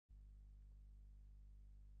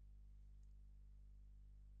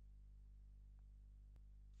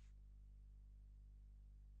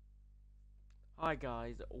Hi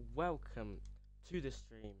guys, welcome to the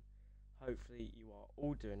stream. Hopefully you are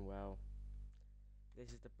all doing well. This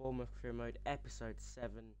is the Bournemouth Career Mode episode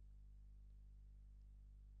 7.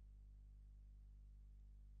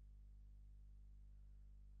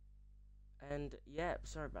 And yeah,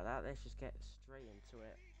 sorry about that, let's just get straight into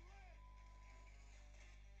it.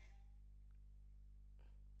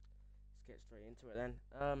 Let's get straight into it then.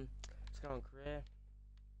 Let's go on career.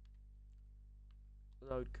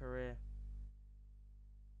 Load career.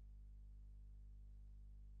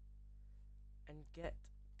 And get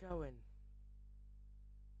going.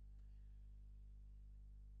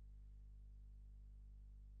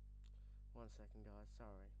 One second guys,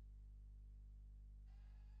 sorry.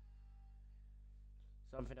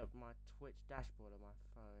 Something up my Twitch dashboard on my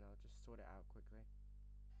phone, I'll just sort it out quickly.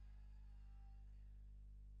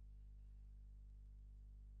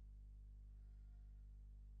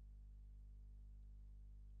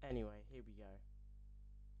 Anyway, here we go.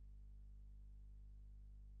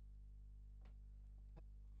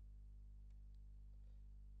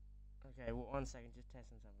 Okay, well, one second, just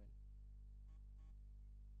testing something.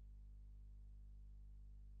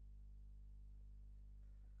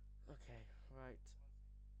 Okay, right.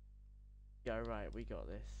 Yeah, right, we got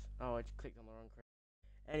this. Oh, I just clicked on the wrong career.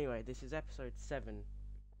 Anyway, this is episode 7,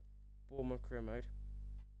 Bournemouth Career Mode.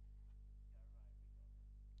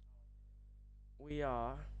 We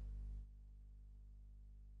are...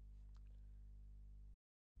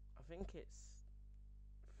 I think it's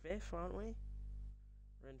 5th, aren't we?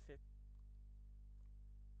 We're in 5th.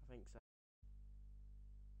 I think so.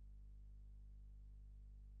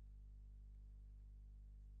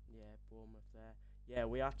 Yeah, Bournemouth there. Yeah,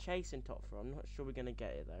 we are chasing top 4. I'm not sure we're going to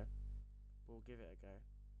get it, though. We'll give it a go.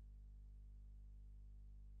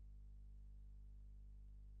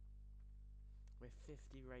 We're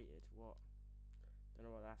 50 rated. What? Don't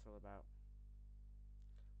know what that's all about.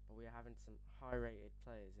 But we are having some high rated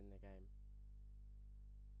players in the game.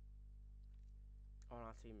 On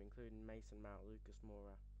our team, including Mason Mount, Lucas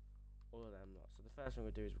Moura, all of them lot. So the first thing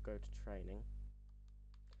we'll do is we'll go to training.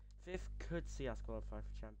 5th could see us qualify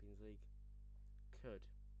for Champions League. Could.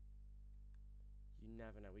 You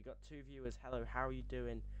never know. We got 2 viewers. Hello, how are you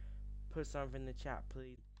doing? Put something in the chat,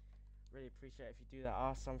 please. Really appreciate if you do that.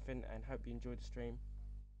 Ask something and hope you enjoy the stream.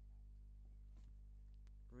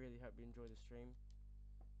 Really hope you enjoy the stream.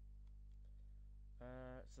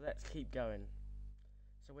 So let's keep going.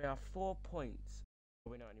 So we are 4 points.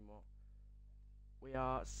 We're not anymore. We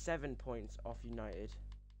are 7 points off United.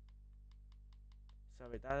 So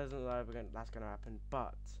that doesn't look like that's going to happen,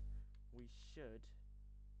 but we should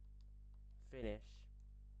finish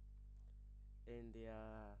in the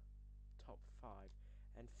top 5,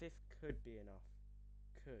 and 5th could be enough.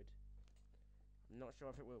 Could. I'm not sure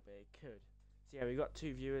if it will be. It could. So yeah, we got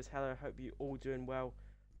 2 viewers. Hello, hope you all doing well.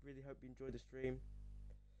 Really hope you enjoy the stream.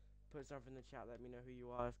 Put something in the chat. Let me know who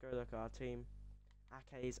you are. Let's go look at our team.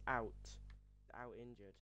 Ake is out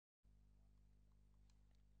injured.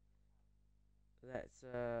 Let's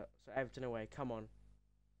so Everton away. Come on.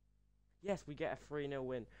 Yes, we get a 3-0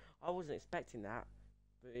 win. I wasn't expecting that,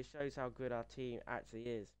 but it shows how good our team actually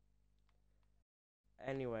is.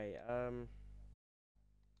 Anyway,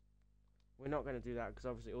 we're not going to do that because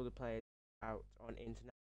obviously all the players are out on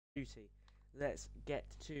international duty. Let's get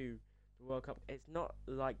to the World Cup. It's not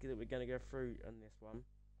likely that we're going to go through on this one,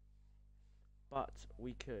 but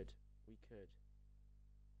we could. We could.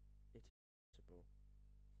 It is possible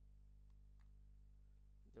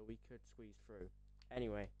that we could squeeze through.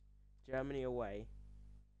 Anyway, Germany away.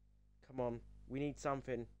 Come on, we need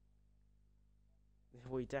something.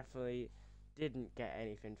 We definitely didn't get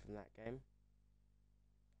anything from that game.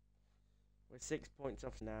 We're 6 points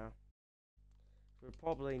off now. We're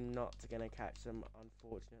probably not going to catch them,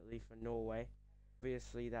 unfortunately, for Norway.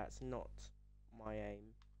 Obviously, that's not my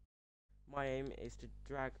aim. My aim is to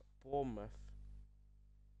drag Bournemouth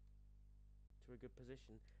to a good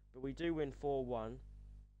position. But we do win 4-1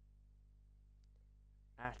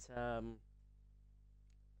 at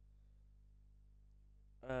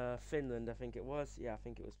Finland, I think it was. Yeah, I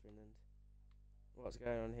think it was Finland. What's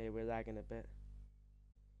going on here? We're lagging a bit.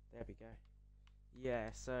 There we go.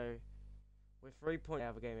 Yeah, so we're 3 points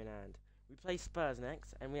out of a game in hand. We play Spurs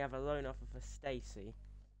next, and we have a loan offer for Stacey.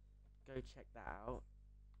 Go check that out.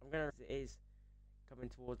 I'm gonna. It is coming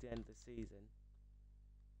towards the end of the season,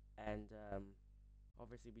 and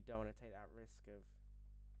obviously we don't want to take that risk of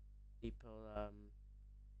people,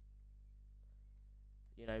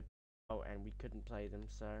 you know, and we couldn't play them,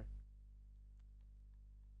 so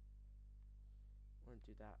won't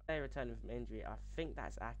do that. They returning from injury. I think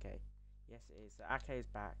that's Ake. Yes, it is. So Ake is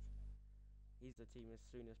back. He's the team as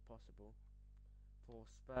soon as possible. for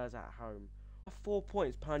Spurs at home. 4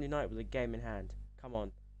 points behind United with a game in hand. Come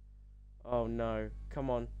on. Oh no. Come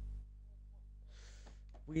on.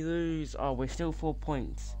 We lose. Oh, we're still 4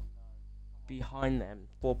 points behind them.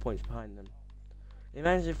 4 points behind them.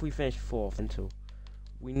 Imagine if we finish fourth until.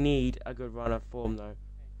 We need a good run of form though.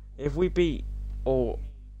 If we beat or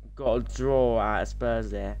got a draw at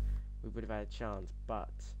Spurs there, we would have had a chance. But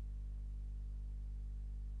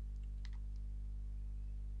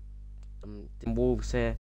Wolves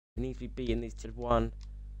here. We need to be beating these 2-1.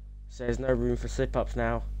 So there's no room for slip-ups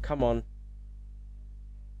now. Come on.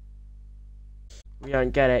 We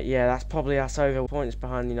don't get it. Yeah, that's probably us over points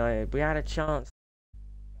behind United. We had a chance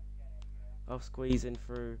of squeezing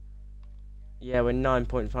through. Yeah, we're 9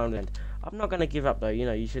 points behind the end. I'm not going to give up though. You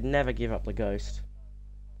know, you should never give up the ghost.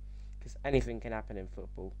 Because anything can happen in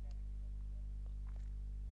football.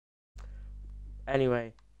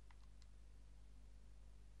 Anyway.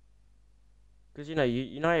 Because, you know,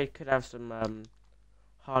 United could have some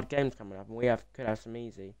hard games coming up. And we could have some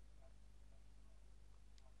easy.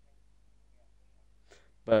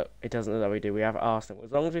 But it doesn't look like we do. We have Arsenal.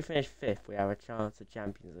 As long as we finish 5th, we have a chance at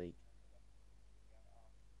Champions League.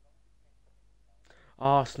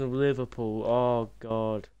 Arsenal, Liverpool. Oh,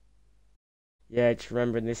 God. Yeah, just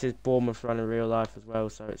remembering this is Bournemouth run in real life as well,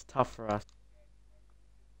 so it's tough for us.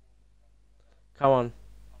 Come on.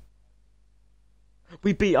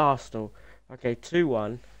 We beat Arsenal. Okay,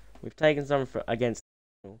 2-1. We've taken some against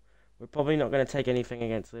Arsenal. We're probably not going to take anything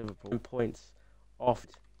against Liverpool. Points off.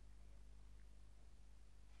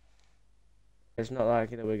 It's not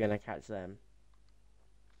likely that we're going to catch them.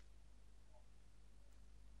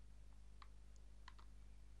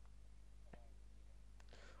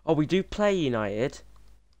 Oh, we do play United.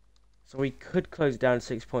 So we could close it down to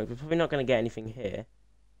 6 points. We're probably not going to get anything here.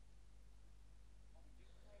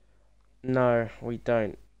 No, we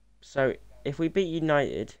don't. So, if we beat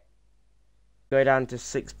United, go down to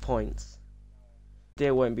 6 points.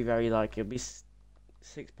 Deal won't be very likely. It'll be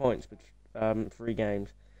 6 points with 3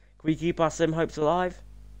 games. Can we keep our sim hopes alive?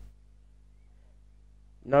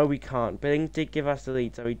 No, we can't. Billing did give us the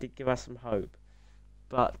lead, so he did give us some hope.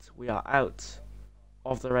 But we are out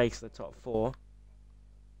of the race of the top 4.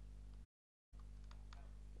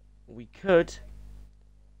 We could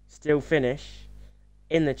still finish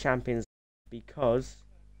in the Champions League because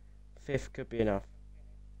 5th could be enough.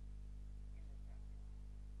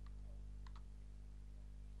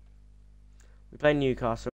 We play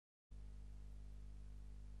Newcastle.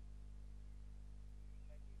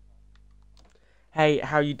 Hey,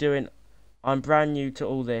 how you doing? I'm brand new to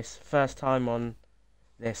all this. First time on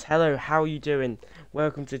this. Hello, how are you doing?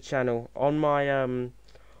 Welcome to the channel. On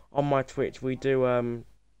my Twitch we do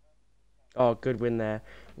oh, good win there.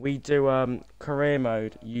 We do career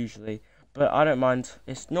mode usually, but I don't mind.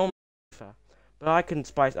 It's normal FIFA, but I can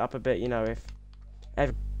spice it up a bit, you know, if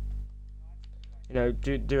ever you know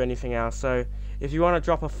do anything else. So if you want to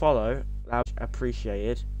drop a follow, that's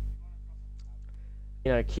appreciated.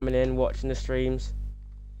 You know, keeping in, watching the streams.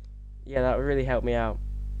 Yeah, that would really help me out.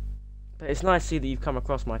 But it's nice to see that you've come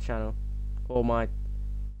across my channel. Or my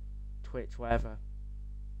Twitch, whatever.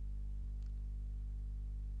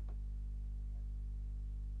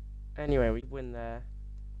 Anyway, we win there.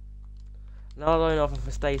 Another loan offer for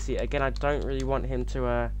Stacey. Again, I don't really want him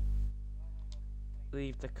to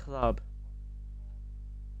leave the club.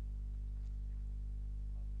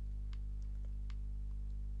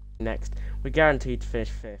 Next, we're guaranteed to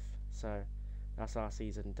finish 5th, so that's our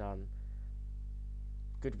season done.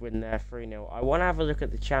 Good win there, 3-0. I want to have a look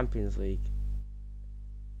at the Champions League,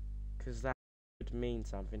 because that would mean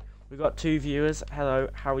something. We've got 2 viewers. Hello,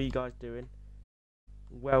 how are you guys doing?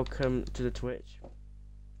 Welcome to the Twitch.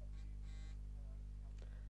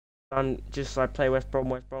 I play West Brom.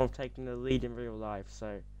 West Brom taking the lead in real life,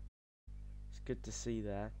 so it's good to see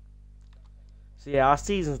there. So yeah, our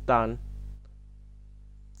season's done.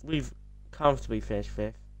 We've comfortably finished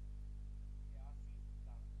 5th.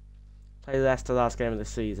 Play Leicester last game of the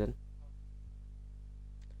season.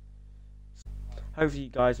 Hopefully you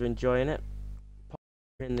guys are enjoying it. Pop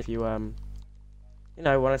in if you you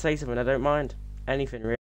know, want to say something. I don't mind anything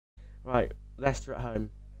really. Right, Leicester at home.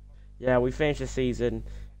 Yeah, we finished the season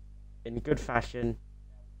in good fashion.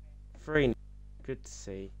 3-0. Good to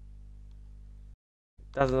see.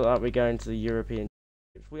 Doesn't look like we're going to the European.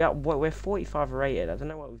 We're 45 rated. I don't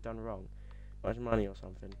know what we've done wrong. Much money or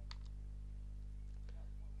something.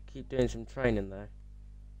 Keep doing some training though.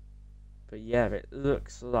 But yeah, it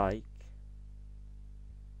looks like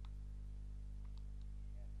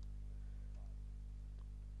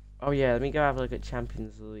oh yeah, let me go have a look at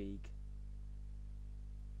Champions League.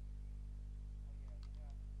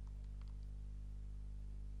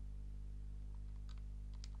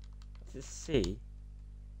 to see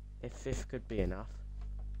if 5th could be enough.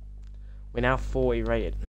 We're now 40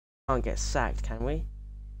 rated. Can't get sacked, can we?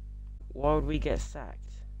 Why would we get sacked?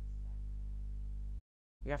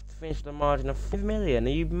 We have to finish the margin of 5 million. Are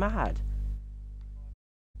you mad?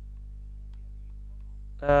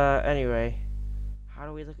 Anyway. How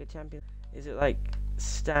do we look at champions? Is it like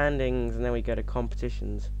standings and then we go to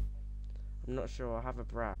competitions? I'm not sure. I'll have a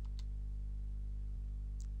browse.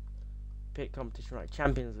 Pick competition, right?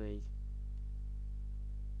 Champions League.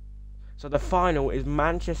 So the final is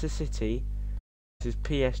Manchester City versus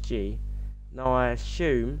PSG. Now I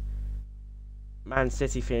assume Man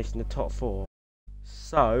City finished in the top 4.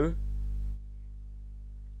 So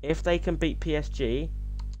if they can beat PSG,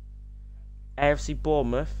 AFC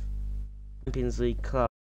Bournemouth, Champions League club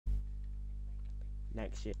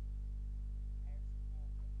next year.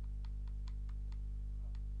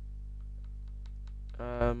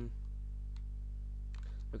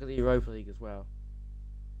 Look at the Europa League as well.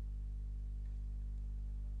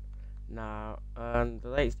 Now, the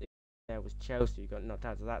latest there was Chelsea, who got knocked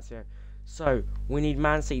out of that series. So we need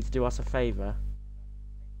Man City to do us a favour,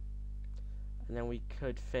 and then we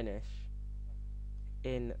could finish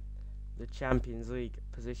in the Champions League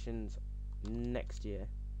positions next year,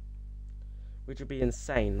 which would be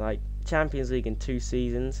insane. Like Champions League in 2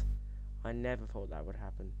 seasons, I never thought that would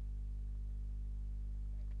happen.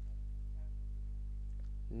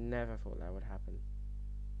 Never thought that would happen.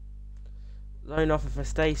 Loan offer for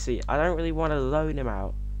Stacey. I don't really want to loan him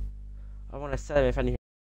out. I want to sell him if anything.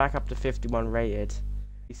 Back up to 51 rated.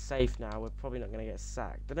 He's safe now. We're probably not going to get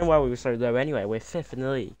sacked. Don't know why we were so low anyway. We're 5th in the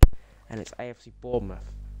league, and it's AFC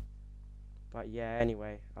Bournemouth. But yeah,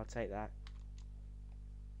 anyway, I'll take that.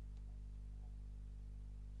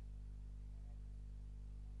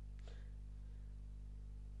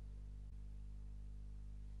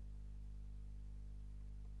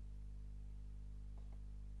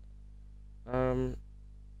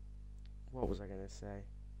 What was I going to say?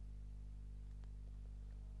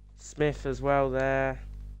 Smith as well there.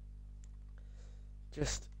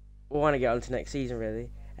 Just want to get on to next season really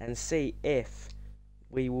and see if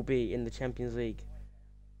we will be in the Champions League.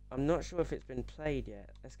 I'm not sure if it's been played yet.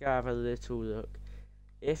 Let's go have a little look.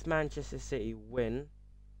 If Manchester City win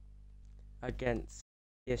against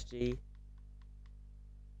PSG,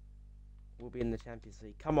 we'll be in the Champions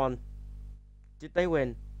League. Come on. Did they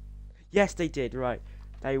win? Yes, they did. Right.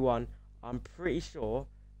 They won. I'm pretty sure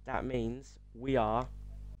that means we are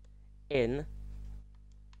in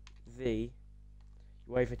the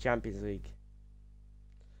UEFA Champions League.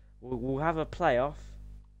 We'll have a playoff.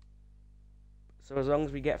 So as long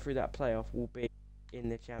as we get through that playoff, we'll be in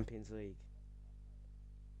the Champions League.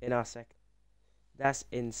 In our second. That's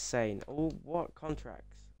insane. Oh, what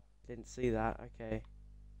contracts? Didn't see that. Okay.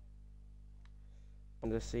 On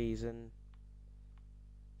the season.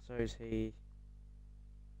 So is he.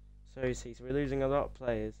 So we're losing a lot of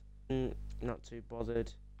players. Not too bothered.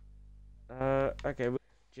 Okay, we'll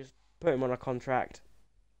just put him on a contract.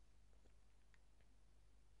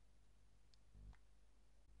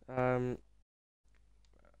 What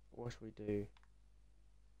should we do?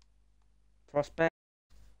 Prospect?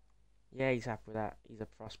 Yeah, he's happy with that. He's a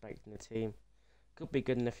prospect in the team. Could be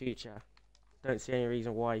good in the future. Don't see any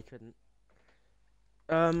reason why he couldn't.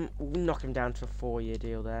 We'll knock him down to a 4-year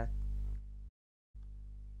deal there.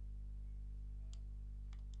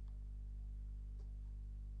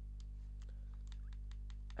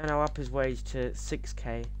 And I'll up his wage to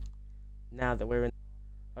 6k now that we're in.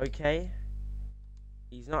 Okay.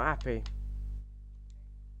 He's not happy.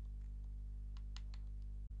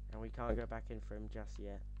 And we can't go back in for him just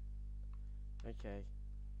yet. Okay.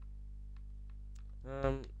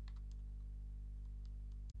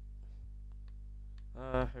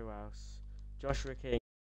 Who else? Joshua King.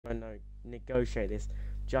 Oh no, negotiate this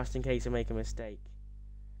just in case I make a mistake.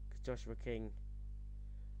 Because Joshua King,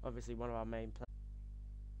 obviously one of our main players.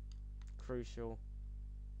 Crucial.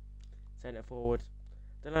 Centre forward.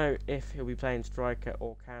 Don't know if he'll be playing striker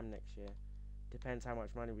or cam next year. Depends how much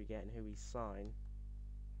money we get and who we sign.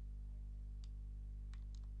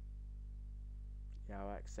 Yeah,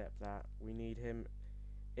 I'll accept that. We need him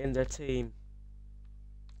in the team.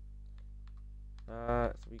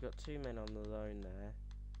 So we got 2 men on the loan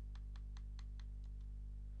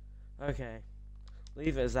there. Okay.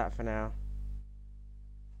 Leave it as that for now.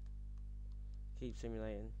 Keep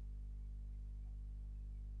simulating.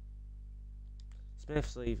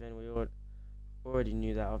 Smith's leaving. We already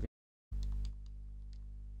knew that, obviously.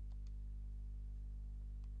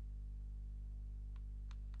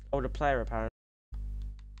 Older player, apparently.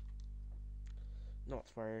 Not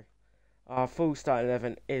to worry. Our full starting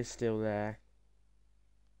 11 is still there.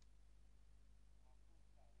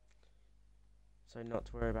 so not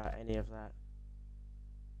to worry about any of that.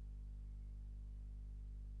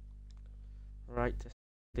 Right, to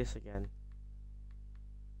this again.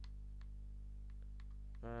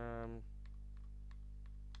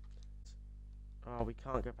 Oh, we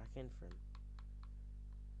can't go back in for him.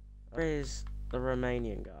 Where is the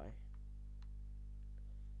Romanian guy?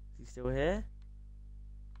 Is he still here?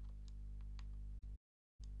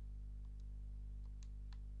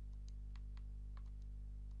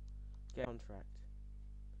 Get contract.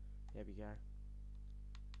 There we go.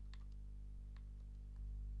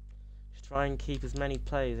 Just try and keep as many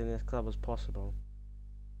players in this club as possible,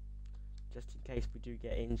 just in case we do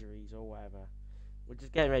get injuries or whatever. We're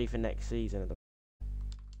just getting ready for next season.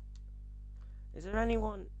 Is there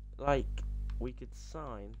anyone like we could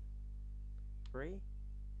sign free?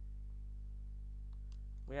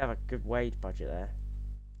 We have a good wage budget there.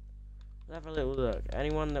 Let's have a little look.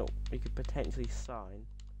 Anyone that we could potentially sign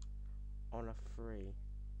on a free?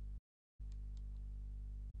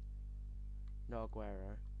 No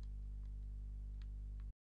Aguero.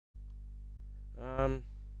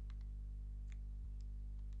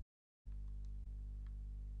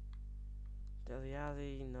 Dele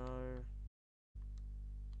Alli, no.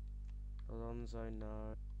 Alonso,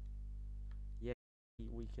 no. Yeah,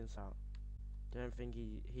 we can start. Don't think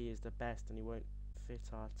he is the best, and he won't fit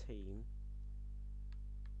our team.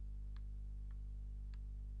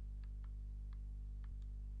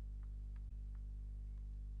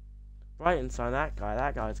 Brighton sign that guy.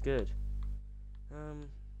 That guy's good.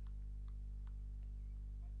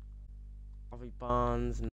 Harvey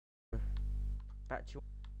Barnes, no. Batu,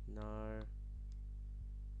 no.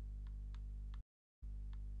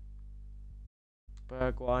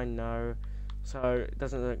 Bergwijn, no. So it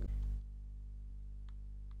doesn't look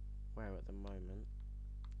where at the moment.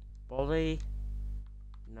 Bolly,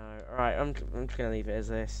 no. Alright, I'm just gonna leave it as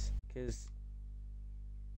this, because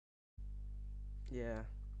yeah.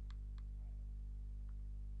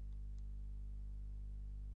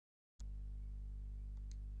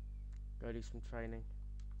 Go do some training.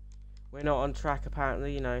 We're not on track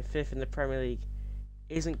apparently, you know, 5th in the Premier League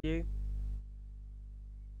isn't you.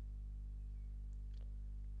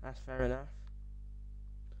 That's fair enough.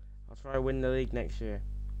 I'll try to win the league next year.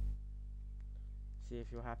 See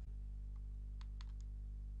if you're happy.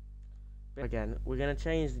 But again, we're going to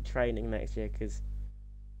change the training next year because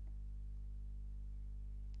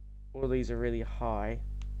all these are really high.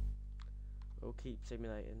 We'll keep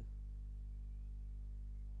simulating.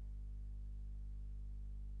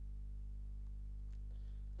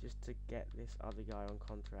 Just to get this other guy on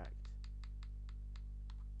contract.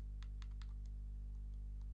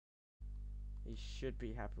 He should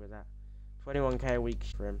be happy with that. 21k a week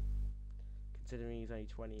for him, considering he's only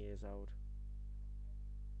 20 years old.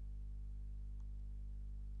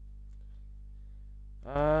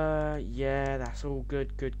 Yeah, that's all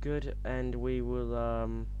good. And we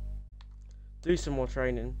will, do some more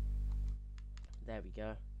training. There we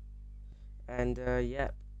go. And, yeah.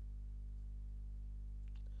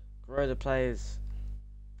 Grow the players.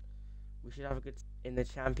 We should have a good in the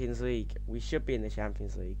Champions League. We should be in the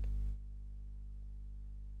Champions League.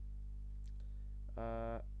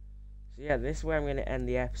 So yeah, this is where I'm going to end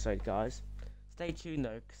the episode, guys. Stay tuned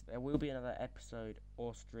though, because there will be another episode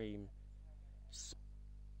or stream.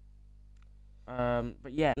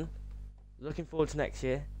 But yeah, looking forward to next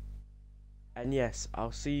year. And yes,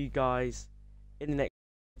 I'll see you guys in the next.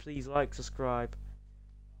 Please like, subscribe,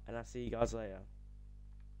 and I'll see you guys later.